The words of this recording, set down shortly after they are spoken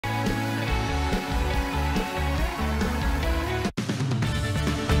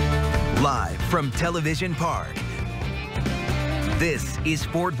Live from Television Park, this is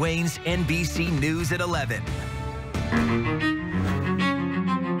Fort Wayne's NBC News at 11.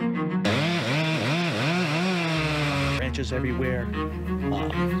 Branches everywhere.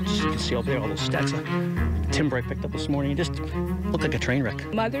 You can see over there all those stacks of timber I picked up this morning. It just looked like a train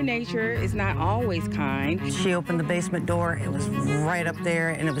wreck. Mother Nature is not always kind. She opened the basement door. It was right up there,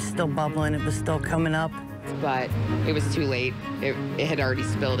 and it was still bubbling. It was still coming up. But it was too late. It had already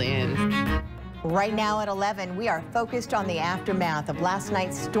spilled in. Right now at 11, we are focused on the aftermath of last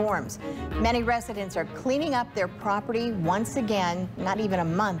night's storms. Many residents are cleaning up their property once again, not even a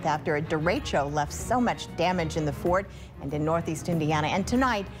month after a derecho left so much damage in the fort and in northeast Indiana. And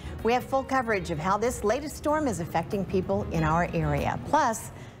tonight, we have full coverage of how this latest storm is affecting people in our area.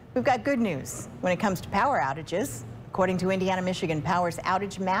 Plus, we've got good news when it comes to power outages. According to Indiana-Michigan Power's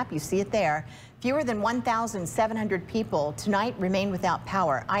outage map, you see it there, fewer than 1,700 people tonight remain without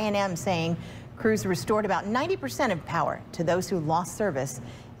power. I&M saying crews restored about 90% of power to those who lost service,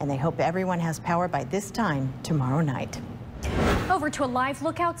 and they hope everyone has power by this time tomorrow night. Over to a live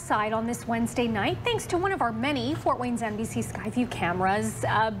look outside on this Wednesday night, thanks to one of our many Fort Wayne's NBC Skyview cameras.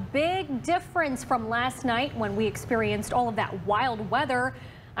 A big difference from last night when we experienced all of that wild weather.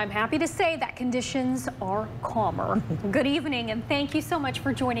 I'm happy to say that conditions are calmer. Good evening, and thank you so much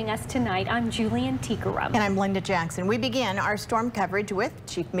for joining us tonight. I'm Julian Tikara. And I'm Linda Jackson. We begin our storm coverage with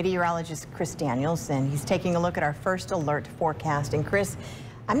Chief Meteorologist Chris Daniels, and he's taking a look at our first alert forecast. And Chris,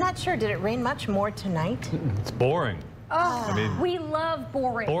 I'm not sure, did it rain much more tonight? It's boring. Oh, I mean, we love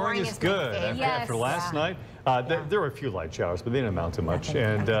boring. Boring is good. After last night, there were a few light showers, but they didn't amount to much.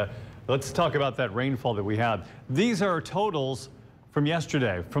 And let's talk about that rainfall that we had. These are totals from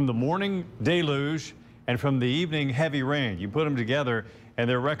yesterday, from the morning deluge and from the evening heavy rain. You put them together and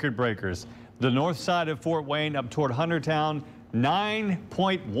they're record breakers. The north side of Fort Wayne up toward Huntertown,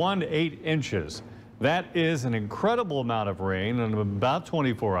 9.18 inches. That is an incredible amount of rain in about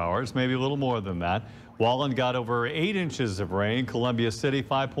 24 hours, maybe a little more than that. Wallen got over 8 inches of rain. Columbia City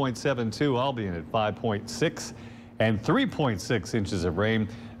 5.72, Albion at 5.6, and 3.6 inches of rain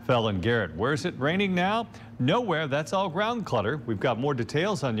fell in Garrett. Where's it raining now? Nowhere. That's all ground clutter. We've got more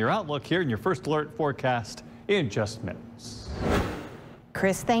details on your outlook here in your first alert forecast in just minutes.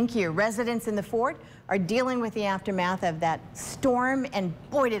 Chris, thank you. Residents in the fort are dealing with the aftermath of that storm, and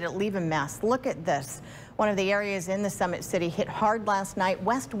boy, did it leave a mess. Look at this. One of the areas in the Summit City hit hard last night,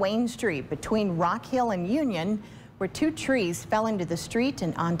 West Wayne Street between Rock Hill and Union, where 2 trees fell into the street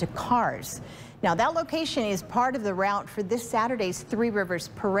and onto cars. Now, that location is part of the route for this Saturday's Three Rivers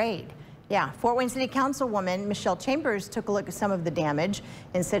Parade. Yeah, Fort Wayne City Councilwoman Michelle Chambers took a look at some of the damage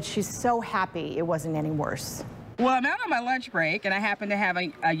and said she's so happy it wasn't any worse. Well, I'm out on my lunch break, and I happen to have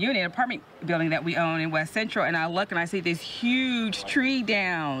a unit apartment building that we own in West Central, and I look and I see this huge tree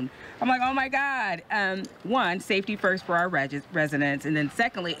down. I'm like, oh my God. One, safety first for our residents, and then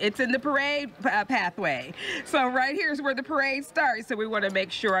secondly, it's in the parade pathway. So right here is where the parade starts. So we want to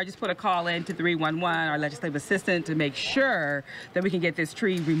make sure, I just put a call in to 311, our legislative assistant, to make sure that we can get this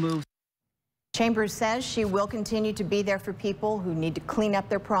tree removed. Chambers says she will continue to be there for people who need to clean up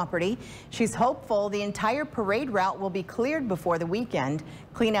their property. She's hopeful the entire parade route will be cleared before the weekend.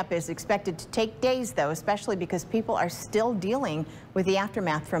 Cleanup is expected to take days, though, especially because people are still dealing with the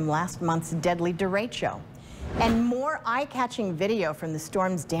aftermath from last month's deadly derecho. And more eye-catching video from the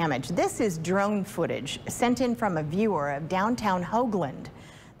storm's damage. This is drone footage sent in from a viewer of downtown Hoagland.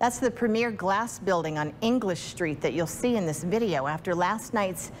 That's the premier glass building on English Street that you'll see in this video. After last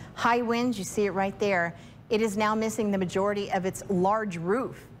night's high winds, you see it right there, it is now missing the majority of its large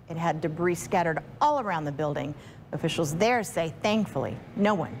roof. It had debris scattered all around the building. Officials there say, thankfully,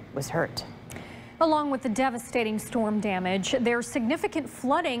 no one was hurt. Along with the devastating storm damage, there's significant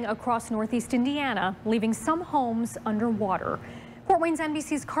flooding across northeast Indiana, leaving some homes underwater. Fort Wayne's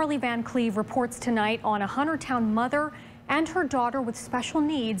NBC's Carly Van Cleve reports tonight on a Huntertown mother and her daughter with special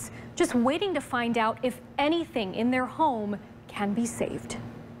needs just waiting to find out if anything in their home can be saved.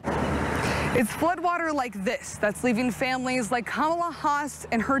 It's floodwater like this that's leaving families like Kamala Haas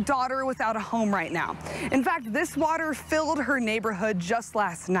and her daughter without a home right now. In fact, this water filled her neighborhood just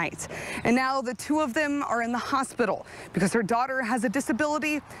last night. And now the 2 of them are in the hospital because her daughter has a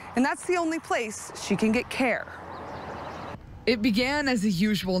disability, and that's the only place she can get care. It began as a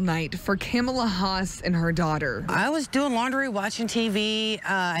usual night for Kamala Haas and her daughter. I was doing laundry, watching TV.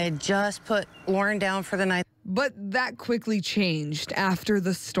 I had just put Lauren down for the night. But that quickly changed after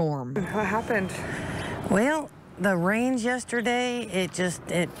the storm. What happened? Well, the rains yesterday, it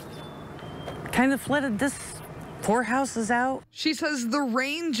kind of flooded this 4 houses out. She says the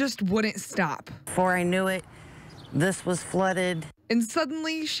rain just wouldn't stop. Before I knew it, this was flooded. and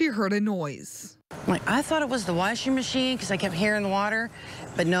suddenly she heard a noise. I thought it was the washing machine because I kept hearing the water,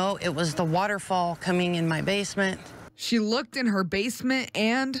 but no, it was the waterfall coming in my basement. She looked in her basement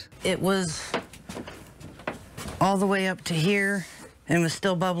and it was all the way up to here and was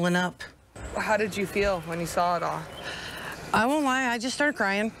still bubbling up. How did you feel when you saw it all? I won't lie, I just started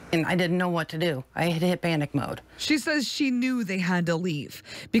crying and I didn't know what to do. I had hit panic mode. She says she knew they had to leave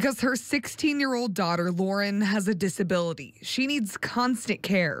because her 16-year-old daughter, Lauren, has a disability. She needs constant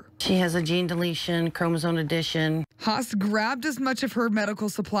care. She has a gene deletion, chromosome addition. Haas grabbed as much of her medical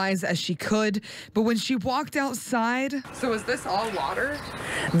supplies as she could, but when she walked outside... So was this all water?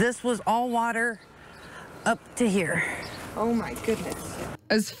 This was all water up to here. Oh my goodness.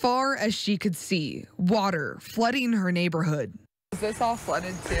 As far as she could see, water flooding her neighborhood. Is this all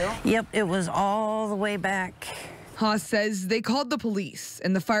flooded too? Yep, it was all the way back. Haas says they called the police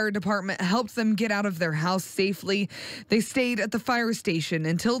and the fire department helped them get out of their house safely. They stayed at the fire station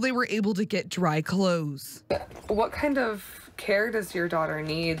until they were able to get dry clothes. What kind of care does your daughter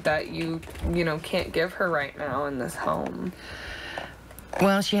need that you can't give her right now in this home?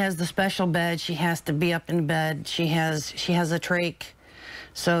 Well, she has the special bed. She has to be up in bed. She has a trach,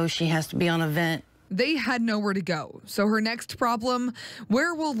 so she has to be on a vent. They had nowhere to go. So her next problem,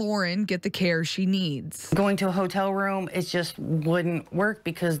 where will Lauren get the care she needs? Going to a hotel room, it just wouldn't work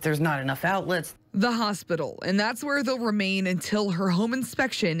because there's not enough outlets. The hospital, and that's where they'll remain until her home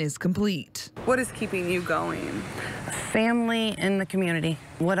inspection is complete. What is keeping you going? Family and the community.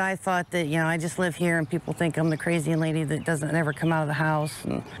 What I thought that, I just live here and people think I'm the crazy lady that doesn't ever come out of the house.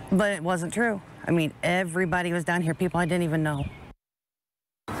 But it wasn't true. I mean, everybody was down here, people I didn't even know.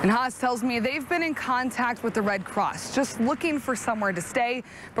 And Haas tells me they've been in contact with the Red Cross, just looking for somewhere to stay.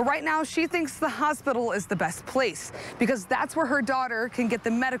 But right now, she thinks the hospital is the best place because that's where her daughter can get the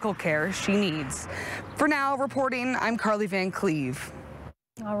medical care she needs. For now, reporting, I'm Carly Van Cleve.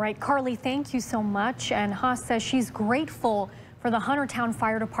 All right, Carly, thank you so much. And Haas says she's grateful for the Huntertown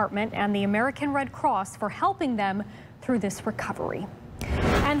Fire Department and the American Red Cross for helping them through this recovery.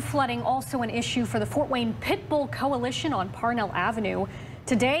 And flooding also an issue for the Fort Wayne Pit Bull Coalition on Parnell Avenue.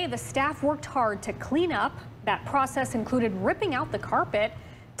 Today, the staff worked hard to clean up. That process included ripping out the carpet.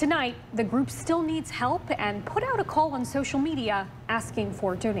 Tonight, the group still needs help and put out a call on social media asking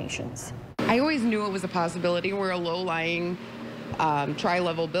for donations. I always knew it was a possibility. We're a low-lying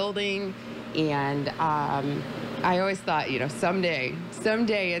tri-level building, and I always thought, someday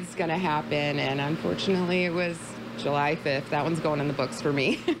it's going to happen, and unfortunately it was July 5th. That one's going in the books for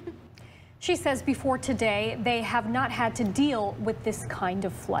me. She says before today, they have not had to deal with this kind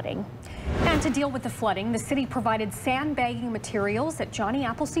of flooding. And to deal with the flooding, the city provided sandbagging materials at Johnny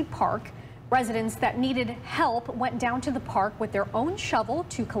Appleseed Park. Residents that needed help went down to the park with their own shovel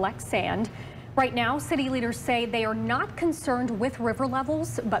to collect sand. Right now, city leaders say they are not concerned with river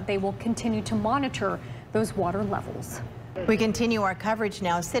levels, but they will continue to monitor those water levels. We continue our coverage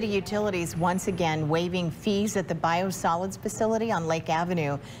now. City Utilities once again waiving fees at the biosolids facility on Lake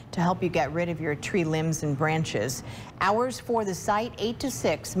Avenue to help you get rid of your tree limbs and branches. Hours for the site 8 to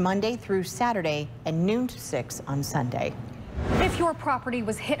 6 Monday through Saturday and noon to 6 on Sunday. If your property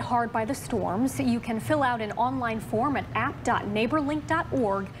was hit hard by the storms, you can fill out an online form at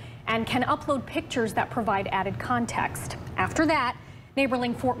app.neighborlink.org and can upload pictures that provide added context. After that,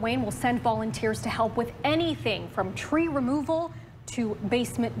 NeighborLink Fort Wayne will send volunteers to help with anything from tree removal to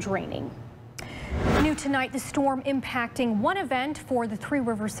basement draining. New tonight, the storm impacting one event for the Three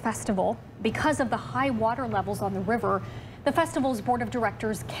Rivers Festival. Because of the high water levels on the river, the festival's board of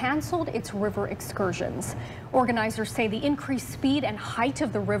directors canceled its river excursions. Organizers say the increased speed and height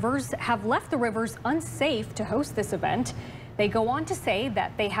of the rivers have left the rivers unsafe to host this event. They go on to say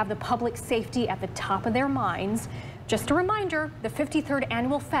that they have the public safety at the top of their minds. Just a reminder, the 53rd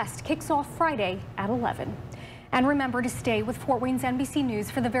Annual Fest kicks off Friday at 11. And remember to stay with Fort Wayne's NBC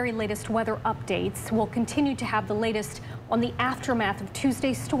News for the very latest weather updates. We'll continue to have the latest on the aftermath of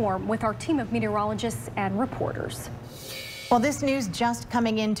Tuesday's storm with our team of meteorologists and reporters. Well, this news just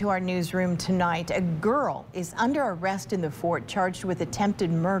coming into our newsroom tonight. A girl is under arrest in the fort charged with attempted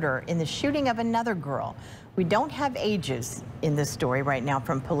murder in the shooting of another girl. We don't have ages in this story right now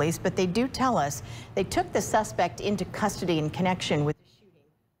from police, but they do tell us they took the suspect into custody in connection with the shooting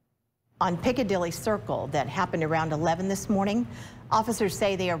on Piccadilly Circle that happened around 11 this morning. Officers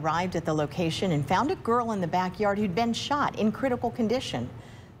say they arrived at the location and found a girl in the backyard who'd been shot in critical condition.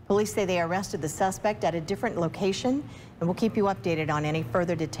 Police say they arrested the suspect at a different location, and we'll keep you updated on any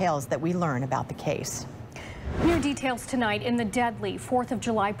further details that we learn about the case. New details tonight in the deadly 4th of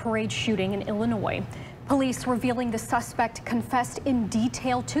July parade shooting in Illinois. Police revealing the suspect confessed in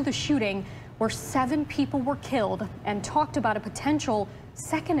detail to the shooting where 7 people were killed and talked about a potential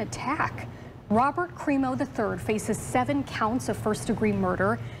second attack. Robert Cremo III faces 7 counts of first-degree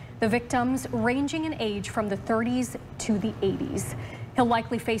murder, the victims ranging in age from the 30s to the 80s. He'll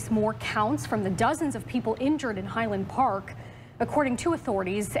likely face more counts from the dozens of people injured in Highland Park. According to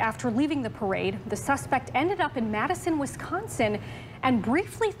authorities, after leaving the parade, the suspect ended up in Madison, Wisconsin, and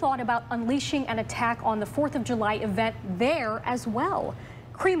briefly thought about unleashing an attack on the 4th of July event there as well.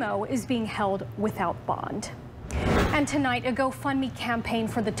 Cremo is being held without bond. And tonight, a GoFundMe campaign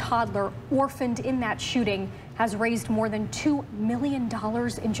for the toddler orphaned in that shooting has raised more than $2 million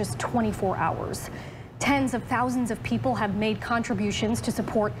in just 24 hours. Tens of thousands of people have made contributions to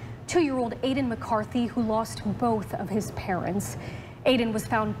support 2-year-old Aiden McCarthy, who lost both of his parents. Aiden was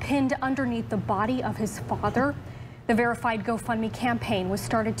found pinned underneath the body of his father. The verified GoFundMe campaign was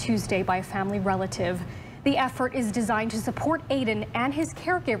started Tuesday by a family relative. The effort is designed to support Aiden and his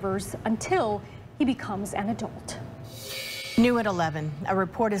caregivers until he becomes an adult. New at 11, a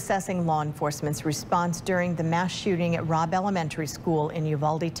report assessing law enforcement's response during the mass shooting at Robb Elementary School in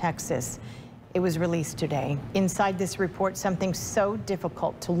Uvalde, Texas. It was released today. Inside this report, something so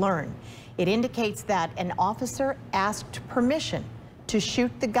difficult to learn. It indicates that an officer asked permission to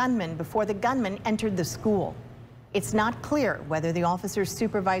shoot the gunman before the gunman entered the school. It's not clear whether the officer's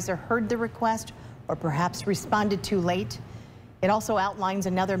supervisor heard the request or perhaps responded too late. It also outlines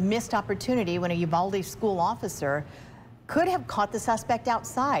another missed opportunity when a Uvalde school officer could have caught the suspect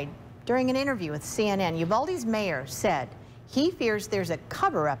outside. During an interview with CNN, Uvalde's mayor said he fears there's a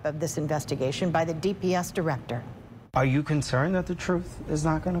cover-up of this investigation by the DPS director. Are you concerned that the truth is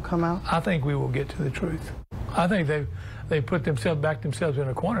not going to come out? I think we will get to the truth. I think they put themselves in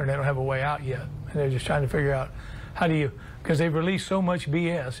a corner and they don't have a way out yet. And they're just trying to figure out how do you, because they've released so much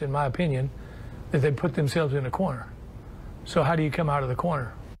BS, in my opinion, that they put themselves in a corner. So how do you come out of the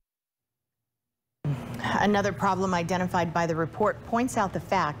corner? Another problem identified by the report points out the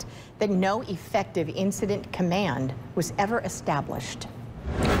fact that no effective incident command was ever established.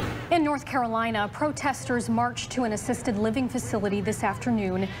 In North Carolina, protesters marched to an assisted living facility this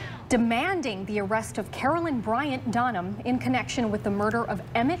afternoon, demanding the arrest of Carolyn Bryant Dunham in connection with the murder of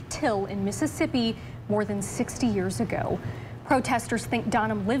Emmett Till in Mississippi more than 60 years ago. Protesters think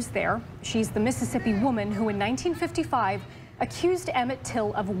Dunham lives there. She's the Mississippi woman who in 1955 accused Emmett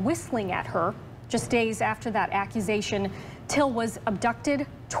Till of whistling at her. Just days after that accusation, Till was abducted,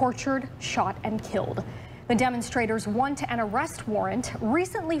 tortured, shot, and killed. The demonstrators want an arrest warrant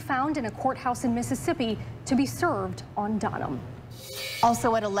recently found in a courthouse in Mississippi to be served on Dunham.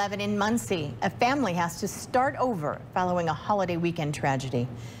 Also at 11 in Muncie, a family has to start over following a holiday weekend tragedy.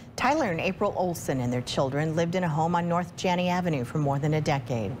 Tyler and April Olson and their children lived in a home on North Janney Avenue for more than a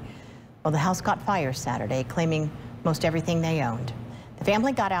decade. Well, the house caught fire Saturday, claiming most everything they owned. The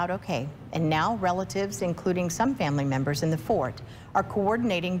family got out okay, and now relatives, including some family members in the fort, are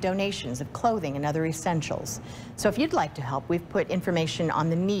coordinating donations of clothing and other essentials. So if you'd like to help, we've put information on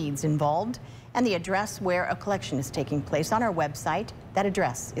the needs involved and the address where a collection is taking place on our website. That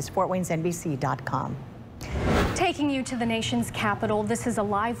address is fortwaynesnbc.com. Taking you to the nation's capital, this is a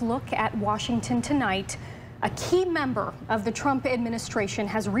live look at Washington tonight. A key member of the Trump administration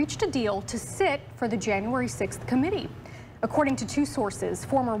has reached a deal to sit for the January 6th committee. According to 2 sources,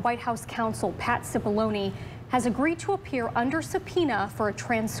 former White House counsel Pat Cipollone has agreed to appear under subpoena for a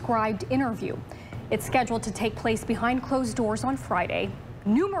transcribed interview. It's scheduled to take place behind closed doors on Friday.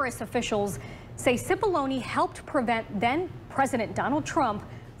 Numerous officials say Cipollone helped prevent then-President Donald Trump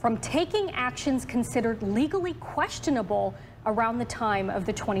from taking actions considered legally questionable around the time of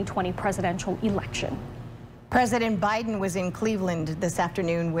the 2020 presidential election. President Biden was in Cleveland this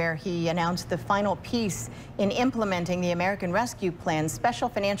afternoon, where he announced the final piece in implementing the American Rescue Plan's Special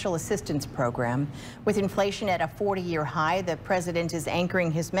Financial Assistance Program. With inflation at a 40-year high, the president is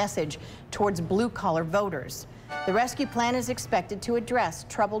anchoring his message towards blue-collar voters. The rescue plan is expected to address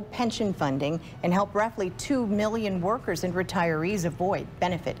troubled pension funding and help roughly 2 million workers and retirees avoid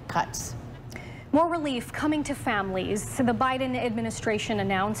benefit cuts. More relief coming to families. So the Biden administration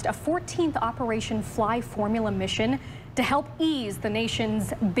announced a 14th Operation Fly Formula mission to help ease the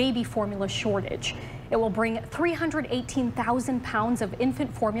nation's baby formula shortage. It will bring 318,000 pounds of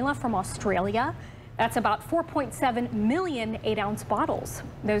infant formula from Australia. That's about 4.7 million 8-ounce bottles.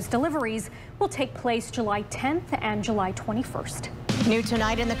 Those deliveries will take place July 10th and July 21st. New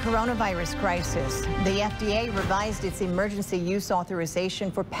tonight in the coronavirus crisis, the FDA revised its emergency use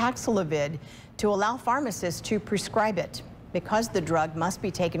authorization for Paxlovid to allow pharmacists to prescribe it. Because the drug must be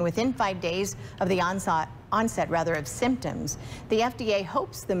taken within 5 days of the onset of symptoms, the FDA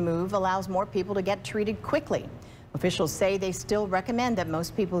hopes the move allows more people to get treated quickly. Officials say they still recommend that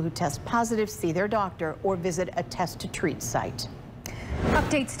most people who test positive see their doctor or visit a test-to-treat site.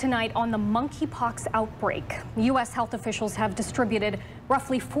 Updates tonight on the monkeypox outbreak. U.S. health officials have distributed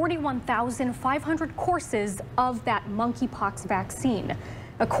roughly 41,500 courses of that monkeypox vaccine.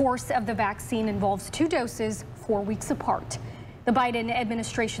 A course of the vaccine involves 2 doses 4 weeks apart. The Biden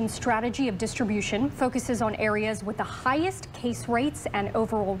administration's strategy of distribution focuses on areas with the highest case rates and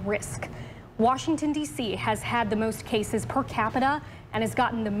overall risk. Washington, D.C. has had the most cases per capita and has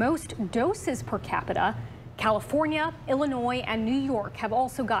gotten the most doses per capita. California, Illinois, and New York have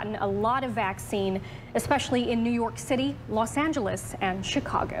also gotten a lot of vaccine, especially in New York City, Los Angeles, and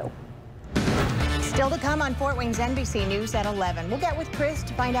Chicago. Still to come on Fort Wayne's NBC News at 11. We'll get with Chris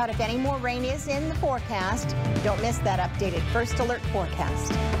to find out if any more rain is in the forecast. Don't miss that updated First Alert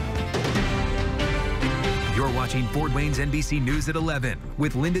forecast. You're watching Fort Wayne's NBC News at 11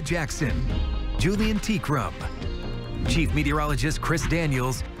 with Linda Jackson, Julian T. Crump, Chief Meteorologist Chris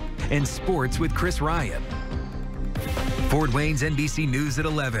Daniels, and Sports with Chris Ryan. Fort Wayne's NBC News at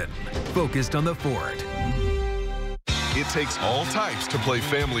 11, focused on the Fort. It takes all types to play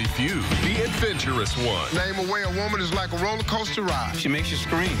Family Feud, the adventurous one. Name a way a woman is like a roller coaster ride. She makes you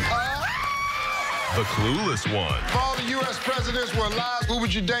scream. The clueless one. If all the U.S. presidents were alive, who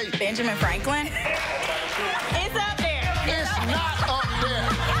would you date? Benjamin Franklin. It's up there. It's not up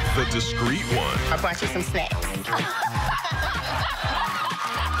there. The discreet one. I brought you some snacks.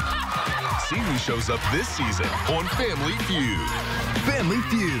 See who shows up this season on Family Feud. Family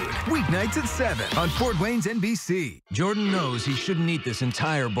Feud, weeknights at 7 on Fort Wayne's NBC. Jordan knows he shouldn't eat this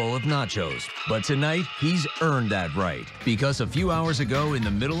entire bowl of nachos, but tonight he's earned that right because a few hours ago in the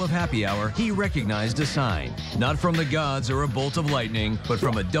middle of happy hour, he recognized a sign. Not from the gods or a bolt of lightning, but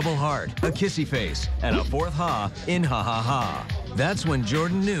from a double heart, a kissy face, and a 4th ha in ha ha ha. That's when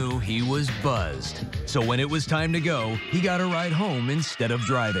Jordan knew he was buzzed. So when it was time to go, he got a ride home instead of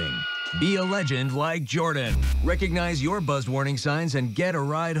driving. Be a legend like Jordan. Recognize your buzz warning signs and get a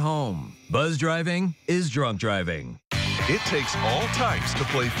ride home. Buzz driving is drunk driving. It takes all types to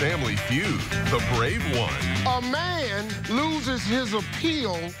play Family Feud, the brave one. A man loses his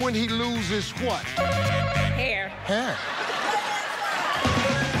appeal when he loses what? Hair. Hair.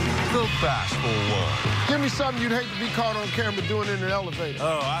 The bashful one. Give me something you'd hate to be caught on camera doing in an elevator.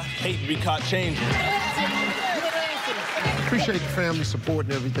 Oh, I hate to be caught changing. Appreciate the family support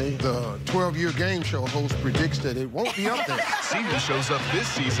and everything. The 12-year game show host predicts that it won't be up there. See who shows up this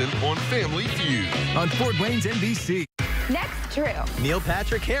season on Family Feud. On Fort Wayne's NBC. Next, Drew. Neil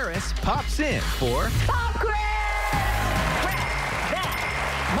Patrick Harris pops in for Pop quiz!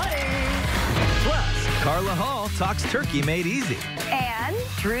 Money. Plus, Carla Hall talks turkey made easy. And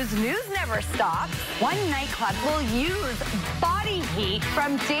Drew's news never stops. One nightclub will use body heat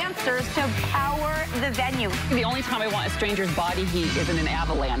from dancers to power the venue. The only time I want a stranger's body heat is in an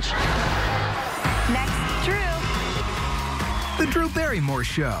avalanche. Next, Drew. The Drew Barrymore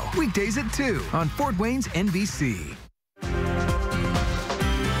Show, weekdays at 2 on Fort Wayne's NBC.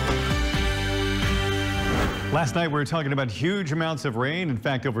 Last night we were talking about huge amounts of rain. In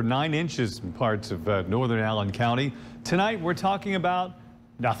fact, over 9 inches in parts of northern Allen County. Tonight we're talking about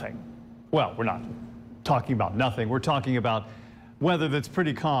nothing. Well, we're not talking about nothing. We're talking about weather that's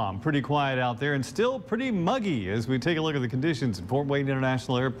pretty calm, pretty quiet out there, and still pretty muggy as we take a look at the conditions at Fort Wayne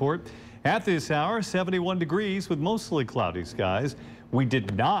International Airport. At this hour, 71 degrees with mostly cloudy skies. We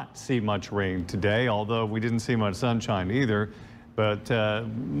did not see much rain today, although we didn't see much sunshine either. But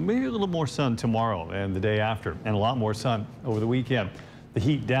maybe a little more sun tomorrow and the day after, and a lot more sun over the weekend. The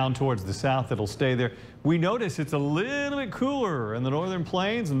heat down towards the south, it'll stay there. We notice it's a little bit cooler in the northern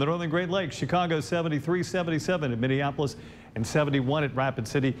plains and the northern Great Lakes. Chicago 73, 77 at Minneapolis, and 71 at Rapid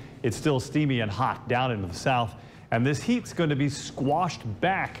City. It's still steamy and hot down into the south. And this heat's going to be squashed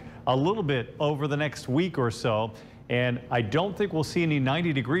back a little bit over the next week or so. And I don't think we'll see any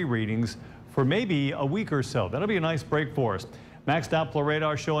 90-degree readings for maybe a week or so. That'll be a nice break for us. Max Doppler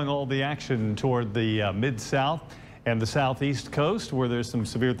radar showing all the action toward the mid-south and the southeast coast, where there's some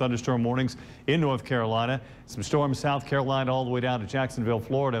severe thunderstorm warnings in North Carolina. Some storms South Carolina all the way down to Jacksonville,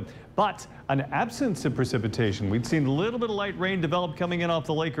 Florida. But an absence of precipitation. We'd seen a little bit of light rain develop coming in off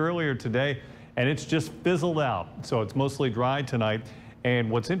the lake earlier today, and it's just fizzled out. So it's mostly dry tonight. And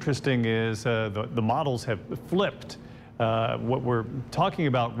what's interesting is the models have flipped. What we're talking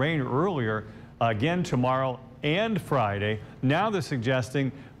about rain earlier, again tomorrow and Friday. Now they're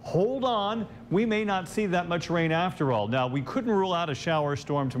suggesting, hold on, we may not see that much rain after all. Now, we couldn't rule out a shower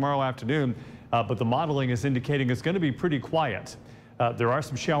storm tomorrow afternoon, but the modeling is indicating it's going to be pretty quiet. There are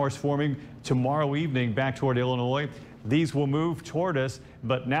some showers forming tomorrow evening back toward Illinois. These will move toward us,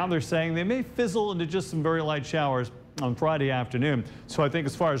 but now they're saying they may fizzle into just some very light showers on Friday afternoon. So I think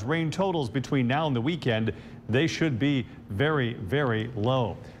as far as rain totals between now and the weekend, they should be very, very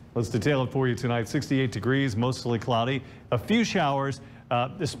low. Let's detail it for you tonight. 68 degrees, mostly cloudy. A few showers,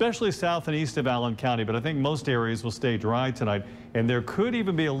 especially south and east of Allen County, but I think most areas will stay dry tonight. And there could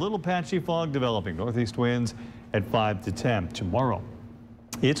even be a little patchy fog developing. Northeast winds at 5 to 10 tomorrow.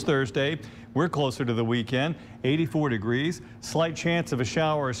 It's Thursday. We're closer to the weekend. 84 degrees, slight chance of a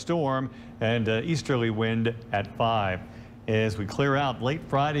shower or storm, and easterly wind at 5. As we clear out late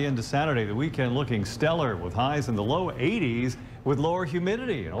Friday into Saturday, the weekend looking stellar with highs in the low 80s with lower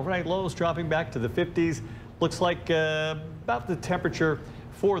humidity and overnight lows dropping back to the 50s. Looks like about the temperature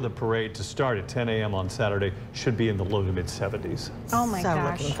for the parade to start at 10 a.m. on Saturday should be in the low to mid 70s. Oh my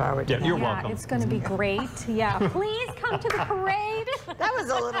gosh. Looking forward to that. You're welcome. It's going to be great. Yeah, please come to the parade. That was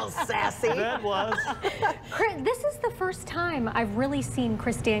a little sassy. That was. This is the first time I've really seen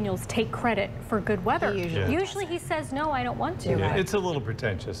Chris Daniels take credit for good weather. Usually he says, no, I don't want to. Yeah, it's a little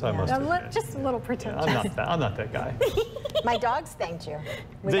pretentious, I must admit. Just a little pretentious. I'm not that guy. My dogs thanked you.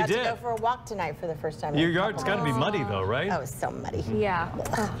 We got to go for a walk tonight for the first time. Your yard's got to be muddy though, right? Oh, so muddy. Yeah.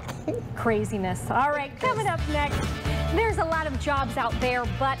 Craziness. All right, coming up next, there's a lot of jobs out there,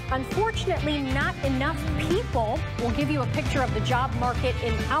 but unfortunately not enough people. We'll give you a picture of the job market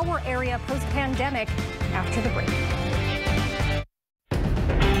in our area post-pandemic after the break.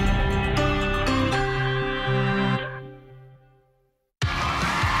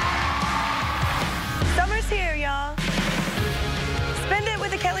 Summer's here, y'all. Spend it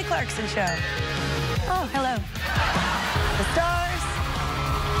with the Kelly Clarkson Show. Oh, hello. The stars.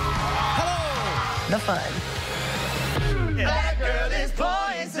 Hello. The fun. That girl is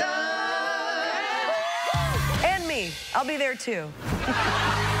poison. And me. I'll be there too.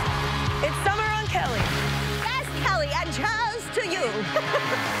 It's Summer on Kelly. That's Kelly, and cheers to you.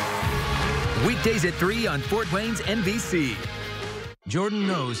 Weekdays at 3 on Fort Wayne's NBC. Jordan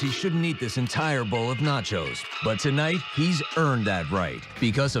knows he shouldn't eat this entire bowl of nachos, but tonight he's earned that right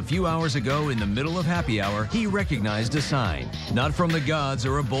because a few hours ago in the middle of happy hour, he recognized a sign, not from the gods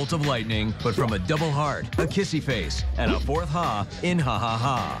or a bolt of lightning, but from a double heart, a kissy face, and a fourth ha in ha ha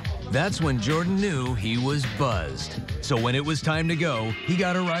ha. That's when Jordan knew he was buzzed. So when it was time to go, he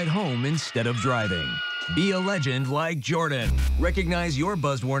got a ride home instead of driving. Be a legend like Jordan. Recognize your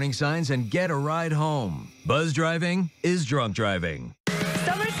buzzed warning signs and get a ride home. Buzz driving is drunk driving.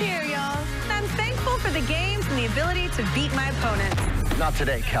 Summer's here, y'all. I'm thankful for the games and the ability to beat my opponents. Not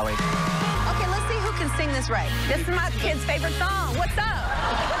today, Kelly. Okay, let's see who can sing this right. This is my kid's favorite song. What's up?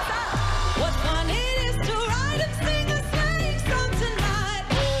 What's up? What fun it is to ride and sing a sleigh song tonight.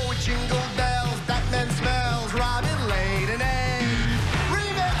 Oh, jingle bells, Batman smells, Robin laid an egg.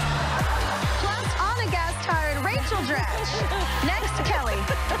 Remix. Plus, on a gas-tired Rachel Dratch. Next, Kelly.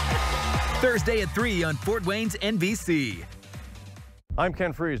 Thursday at 3 on Fort Wayne's NBC. I'm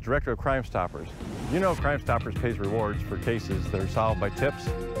Ken Freeze, Director of Crime Stoppers. You know Crime Stoppers pays rewards for cases that are solved by tips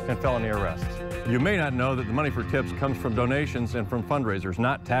and felony arrests. You may not know that the money for tips comes from donations and from fundraisers,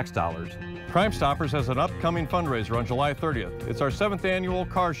 not tax dollars. Crime Stoppers has an upcoming fundraiser on July 30th. It's our 7th annual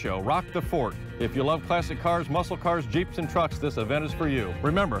car show, Rock the Fort. If you love classic cars, muscle cars, Jeeps, and trucks, this event is for you.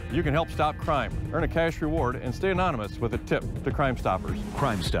 Remember, you can help stop crime, earn a cash reward, and stay anonymous with a tip to Crime Stoppers.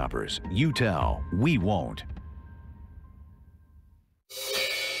 Crime Stoppers. You tell, we won't.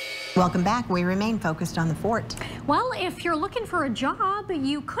 Welcome back. We remain focused on the fort. Well, if you're looking for a job,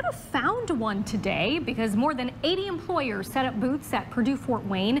 you could have found one today because more than 80 employers set up booths at Purdue Fort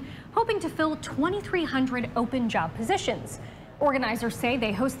Wayne, hoping to fill 2,300 open job positions. Organizers say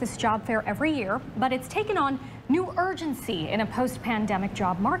they host this job fair every year, but it's taken on new urgency in a post-pandemic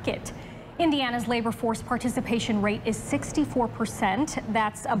job market. Indiana's labor force participation rate is 64%.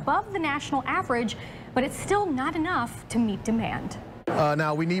 That's above the national average, but it's still not enough to meet demand.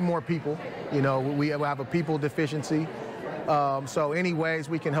 Now, we need more people. You know, we have a people deficiency. So any ways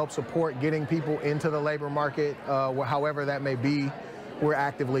we can help support getting people into the labor market, however that may be, we're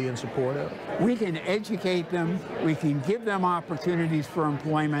actively in support of. We can educate them, we can give them opportunities for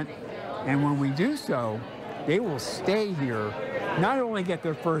employment, and when we do so, they will stay here, not only get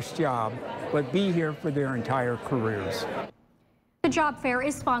their first job, but be here for their entire careers. The job fair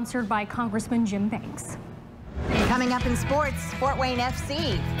is sponsored by Congressman Jim Banks. Coming up in sports, Fort Wayne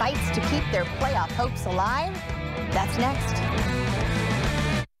FC fights to keep their playoff hopes alive. That's next.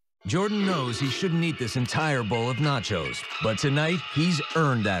 Jordan knows he shouldn't eat this entire bowl of nachos, but tonight he's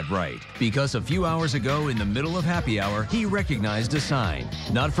earned that right because a few hours ago in the middle of happy hour, he recognized a sign,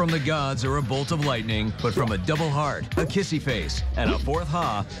 not from the gods or a bolt of lightning, but from a double heart, a kissy face, and a fourth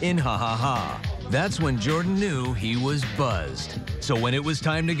ha in ha ha ha. That's when Jordan knew he was buzzed. So when it was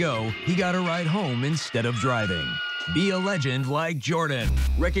time to go, he got a ride home instead of driving. Be a legend like Jordan.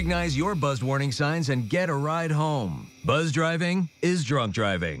 Recognize your buzzed warning signs and get a ride home. Buzz driving is drunk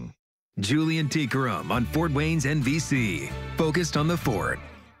driving. Julian Tikaram on Fort Wayne's NBC. Focused on the Fort.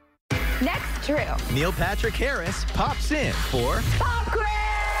 Next, Drew. Neil Patrick Harris pops in for Pop quiz!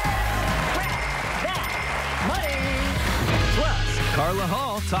 Money! Plus, Carla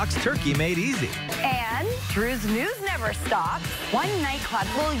Hall talks turkey made easy. And Drew's news never stops. One nightclub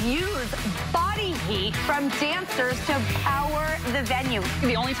will use body heat from dancers to power the venue.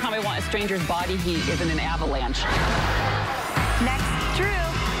 The only time I want a stranger's body heat is in an avalanche. Next, Drew.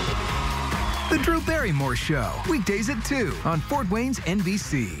 The Drew Barrymore Show. Weekdays at 2 on Fort Wayne's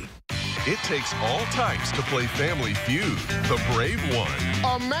NBC. It takes all types to play Family Feud, the brave one.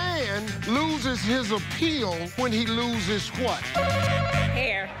 A man loses his appeal when he loses what?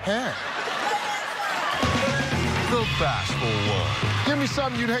 Hair. Hair. The bashful one. Give me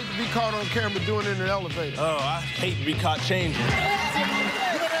something you'd hate to be caught on camera doing in an elevator. Oh, I hate to be caught changing.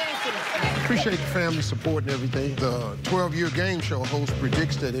 Appreciate the family support and everything. The 12-year game show host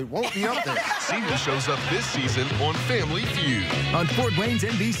predicts that it won't be up there. See who shows up this season on Family Feud. On Fort Wayne's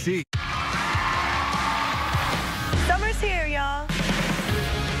NBC. Summer's here, y'all.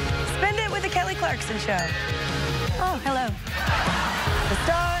 Spend it with the Kelly Clarkson Show. Oh, hello. The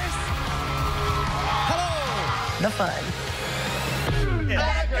stars. Hello. The fun.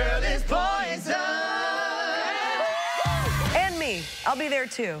 That girl is poison. And me. I'll be there,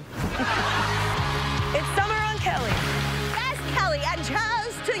 too. It's Summer on Kelly. That's Kelly, and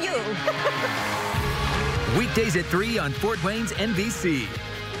cheers to you. Weekdays at 3 on Fort Wayne's NBC.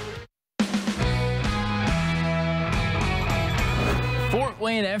 Fort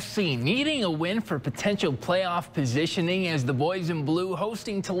Wayne FC needing a win for potential playoff positioning as the boys in blue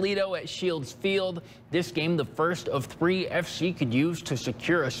hosting Toledo at Shields Field. This game, the first of 3 FC could use to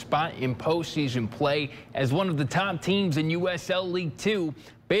secure a spot in postseason play as one of the top teams in USL League 2.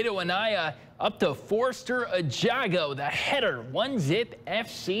 Beto Anaya up to Forster Ajago, the header, 1-zip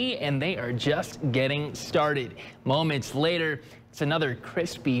FC, and they are just getting started. Moments later, it's another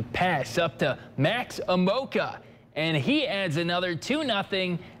crispy pass up to Max Amoka. And he adds another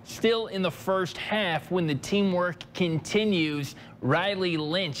 2-0 still in the first half when the teamwork continues. Riley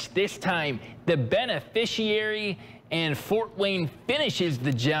Lynch, this time the beneficiary, and Fort Wayne finishes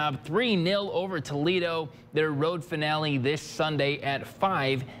the job 3-0 over Toledo. Their road finale this Sunday at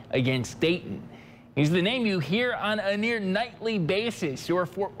 5 against Dayton. He's the name you hear on a near nightly basis. Your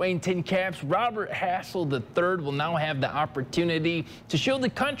Fort Wayne Tin Caps Robert Hassel III will now have the opportunity to show the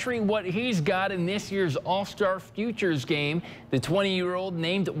country what he's got in this year's All-Star Futures game. The 20-year-old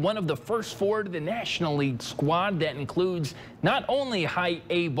named one of the first 4 to the National League squad that includes not only high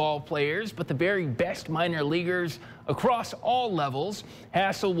A ball players, but the very best minor leaguers across all levels.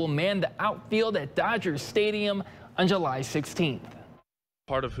 Hassel will man the outfield at Dodger Stadium on July 16th.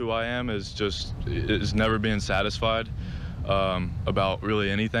 Part of who I am is never being satisfied about really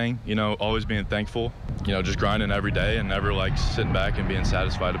anything, you know, always being thankful, you know, just grinding every day and never like sitting back and being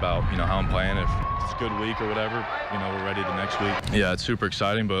satisfied about, you know, how I'm playing. If it's a good week or whatever, you know, we're ready the next week. Yeah, it's super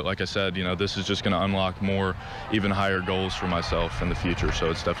exciting, but like I said, you know, this is just going to unlock more, even higher goals for myself in the future, so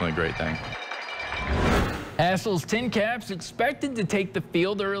it's definitely a great thing. Hassel's Tin Caps expected to take the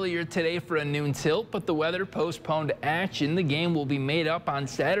field earlier today for a noon tilt, but the weather postponed action. The game will be made up on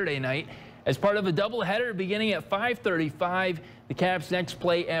Saturday night as part of a doubleheader beginning at 5:35. The Caps next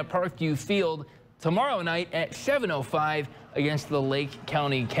play at Parkview Field tomorrow night at 7:05 against the Lake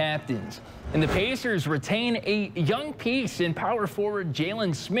County Captains. And the Pacers retain a young piece in power forward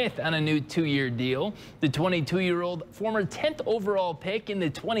Jalen Smith on a new 2-year deal. The 22-year-old former 10th overall pick in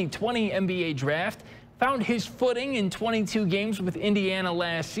the 2020 NBA draft found his footing in 22 games with Indiana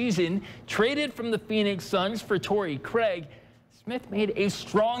last season. Traded from the Phoenix Suns for Torrey Craig, Smith made a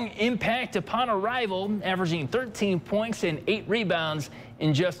strong impact upon arrival, averaging 13 points and 8 rebounds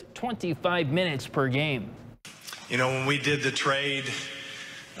in just 25 minutes per game. You know, when we did the trade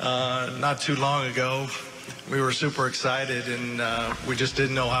not too long ago, we were super excited, and we just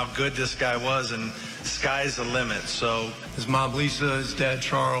didn't know how good this guy was, and sky's the limit. So his mom Lisa, his dad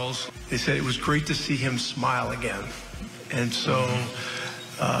Charles, they said it was great to see him smile again. And so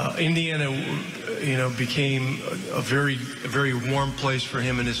Indiana, you know, became a very warm place for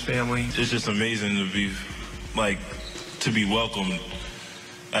him and his family. It's just amazing to be welcomed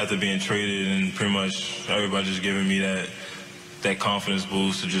after being traded, and pretty much everybody just giving me that confidence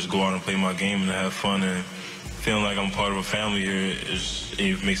boost to just go out and play my game and to have fun, and feeling like I'm part of a family here,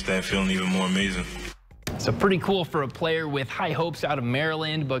 it makes that feeling even more amazing. So pretty cool for a player with high hopes out of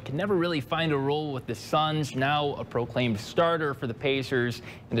Maryland, but could never really find a role with the Suns. Now a proclaimed starter for the Pacers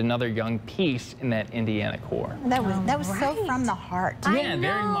and another young piece in that Indiana core. That was so from the heart. Yeah,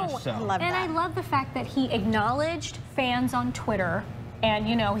 very much so. I love that. I love the fact that he acknowledged fans on Twitter. And,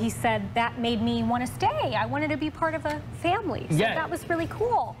 you know, he said that made me want to stay. I wanted to be part of a family. So that was really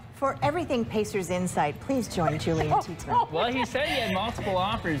cool. For everything Pacers Insight, please join Julian Tietzman. Well, he said he had multiple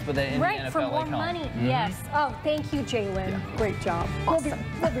offers, but the Indiana Right, for more money. Yes. Oh, thank you, Jalen. Yeah. Great job. Awesome.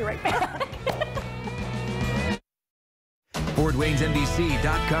 We'll be right back.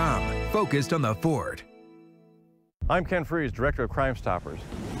 FortWaynesNBC.com. Focused on the Fort. I'm Ken Freeze, Director of Crime Stoppers.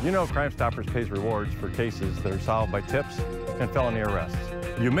 You know Crime Stoppers pays rewards for cases that are solved by tips and felony arrests.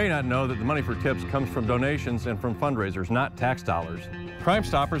 You may not know that the money for tips comes from donations and from fundraisers, not tax dollars. Crime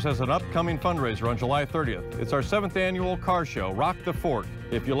Stoppers has an upcoming fundraiser on July 30th. It's our 7th annual car show, Rock the Fort.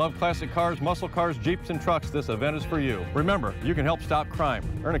 If you love classic cars, muscle cars, Jeeps, and trucks, this event is for you. Remember, you can help stop crime,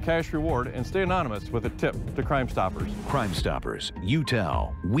 earn a cash reward, and stay anonymous with a tip to Crime Stoppers. Crime Stoppers. You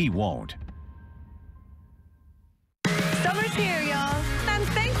tell, we won't. Summer's here, y'all. I'm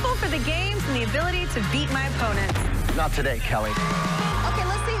thankful for the games and the ability to beat my opponents. Not today, Kelly. Okay,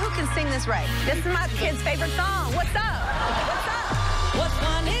 let's see who can sing this right. This is my kid's favorite song. What's up? What's up? What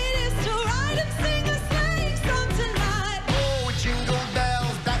fun it is to ride and sing a sleighing song tonight. Oh, jingle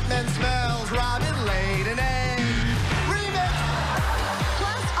bells, Batman smells, Robin laid an egg. Remix!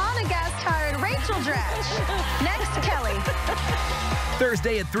 Plus, Anna gas-tired Rachel Dratch. Next, Kelly.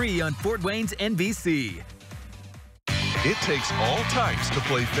 Thursday at 3 on Fort Wayne's NBC. It takes all types to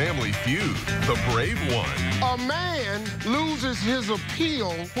play Family Feud, the brave one. A man loses his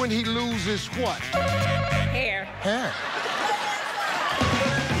appeal when he loses what? Hair. Hair.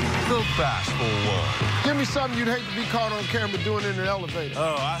 The bashful one. Give me something you'd hate to be caught on camera doing in an elevator.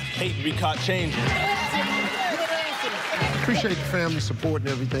 Oh, I hate to be caught changing. Appreciate the family support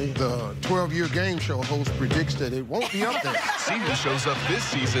and everything. The 12-year game show host predicts that it won't be up there. See who shows up this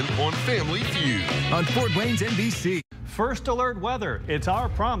season on Family Feud. On Fort Wayne's NBC. First Alert Weather. It's our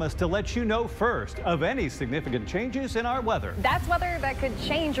promise to let you know first of any significant changes in our weather. That's weather that could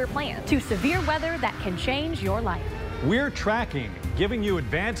change your plan to severe weather that can change your life. We're tracking, giving you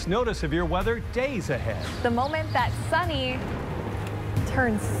advance notice of your weather days ahead. The moment that sunny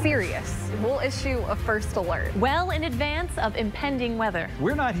turns serious, we'll issue a first alert well in advance of impending weather.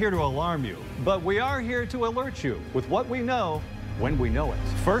 We're not here to alarm you, but we are here to alert you with what we know when we know it.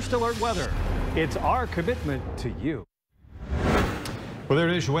 First Alert Weather. It's our commitment to you. Well, there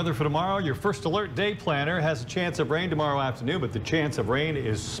it is, your weather for tomorrow. Your First Alert day planner has a chance of rain tomorrow afternoon, but the chance of rain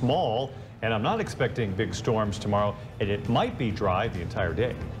is small. And I'm not expecting big storms tomorrow, and it might be dry the entire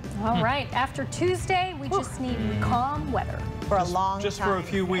day. All right, after Tuesday, we just need calm weather. For a long time. Just for a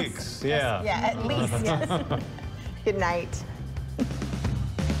few weeks, yeah. Yeah, at least, yes. Good night.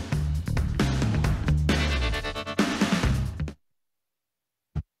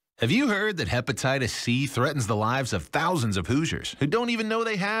 Have you heard that hepatitis C threatens the lives of thousands of Hoosiers who don't even know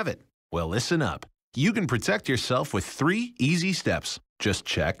they have it? Well, listen up. You can protect yourself with 3 easy steps. Just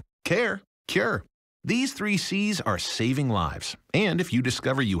check, care, cure. These 3 C's are saving lives. And if you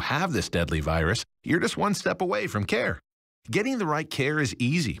discover you have this deadly virus, you're just one step away from care. Getting the right care is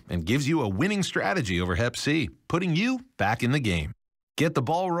easy and gives you a winning strategy over Hep C, putting you back in the game. Get the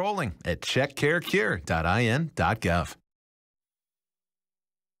ball rolling at checkcarecure.in.gov.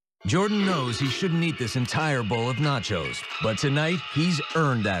 Jordan knows he shouldn't eat this entire bowl of nachos, but tonight he's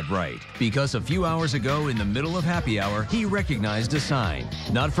earned that right because a few hours ago in the middle of happy hour, he recognized a sign.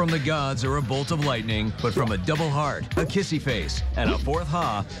 Not from the gods or a bolt of lightning, but from a double heart, a kissy face, and a 4th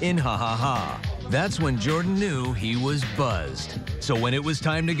ha in ha ha ha. That's when Jordan knew he was buzzed. So when it was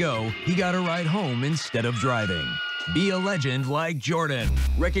time to go, he got a ride home instead of driving. Be a legend like Jordan.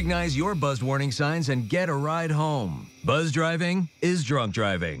 Recognize your buzzed warning signs and get a ride home. Buzz driving is drunk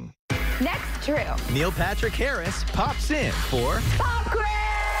driving. Next, Drew. Neil Patrick Harris pops in for Pop quiz!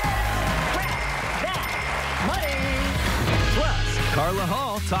 Plus, Carla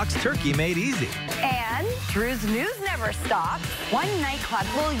Hall talks turkey made easy. And Drew's news never stops. One nightclub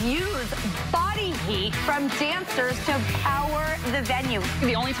will use body heat from dancers to power the venue.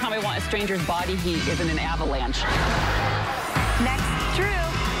 The only time I want a stranger's body heat is in an avalanche. Next, Drew.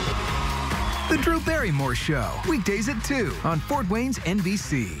 The Drew Barrymore Show. Weekdays at 2 on Fort Wayne's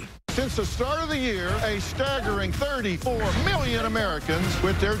NBC. Since the start of the year, a staggering 34 million Americans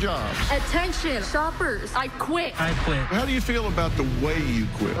quit their jobs. Attention, shoppers, I quit. I quit. How do you feel about the way you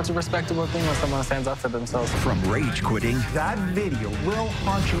quit? It's a respectable thing when someone stands up for themselves. From rage quitting, that video will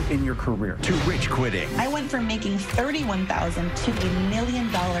haunt you in your career. To rich quitting. I went from making $31,000 to $1 million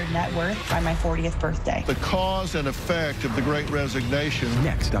net worth by my 40th birthday. The cause and effect of the Great Resignation.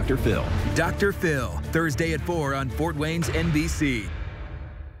 Next, Dr. Phil. Dr. Phil, Thursday at 4 on Fort Wayne's NBC.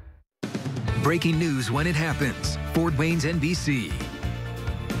 Breaking news when it happens. Fort Wayne's NBC.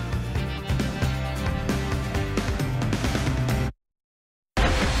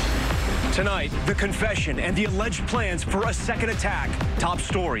 Tonight, the confession and the alleged plans for a second attack. Top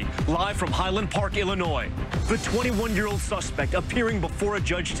story, live from Highland Park, Illinois. The 21-year-old suspect appearing before a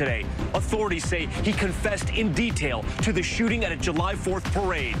judge today. Authorities say he confessed in detail to the shooting at a July 4th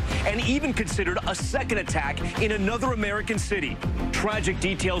parade and even considered a second attack in another American city. Tragic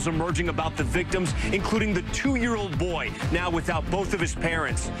details emerging about the victims, including the 2-year-old boy, now without both of his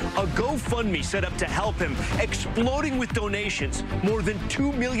parents. A GoFundMe set up to help him, exploding with donations, more than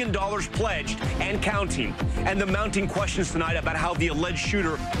 $2 million pledged and counting. And the mounting questions tonight about how the alleged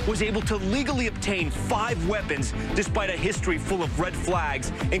shooter was able to legally obtain 5 weapons despite a history full of red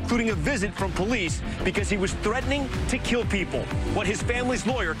flags, including a visit from police because he was threatening to kill people, what his family's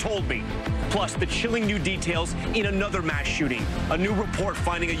lawyer told me. Plus, the chilling new details in another mass shooting. A new report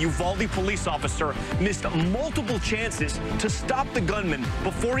finding a Uvalde police officer missed multiple chances to stop the gunman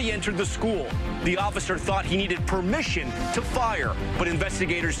before he entered the school. The officer thought he needed permission to fire, but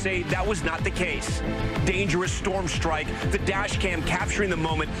investigators say that was not the case. Dangerous storm strike, the dash cam capturing the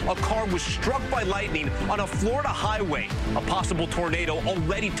moment a car was struck by lightning on a Florida highway. A possible tornado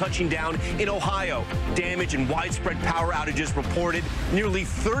already touching down in Ohio. Damage and widespread power outages reported. Nearly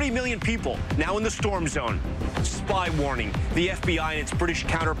 30 million people now in the storm zone. Spy warning. The FBI and its British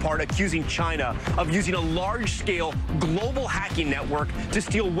counterpart accusing China of using a large-scale global hacking network to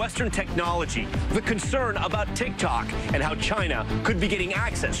steal Western technology. The concern about TikTok and how China could be getting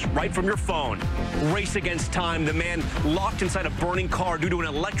access right from your phone. Race against time. The man locked inside a burning car due to an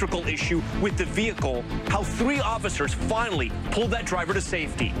electrical issue with the vehicle. How 3 officers finally pulled that driver to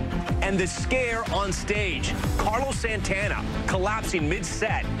safety. And the scare on stage. Carlos Santana collapsing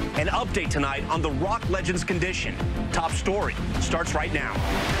mid-set. An update tonight on the rock legend's condition. Top story starts right now.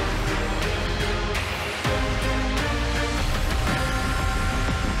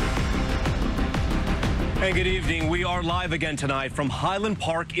 And good evening. We are live again tonight from Highland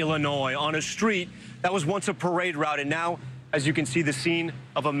Park, Illinois, on a street that was once a parade route, and now, as you can see, the scene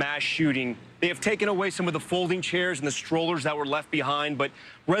of a mass shooting. They have taken away some of the folding chairs and the strollers that were left behind, but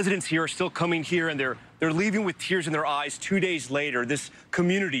residents here are still coming here, and they're leaving with tears in their eyes 2 days later. This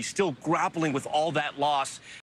community still grappling with all that loss.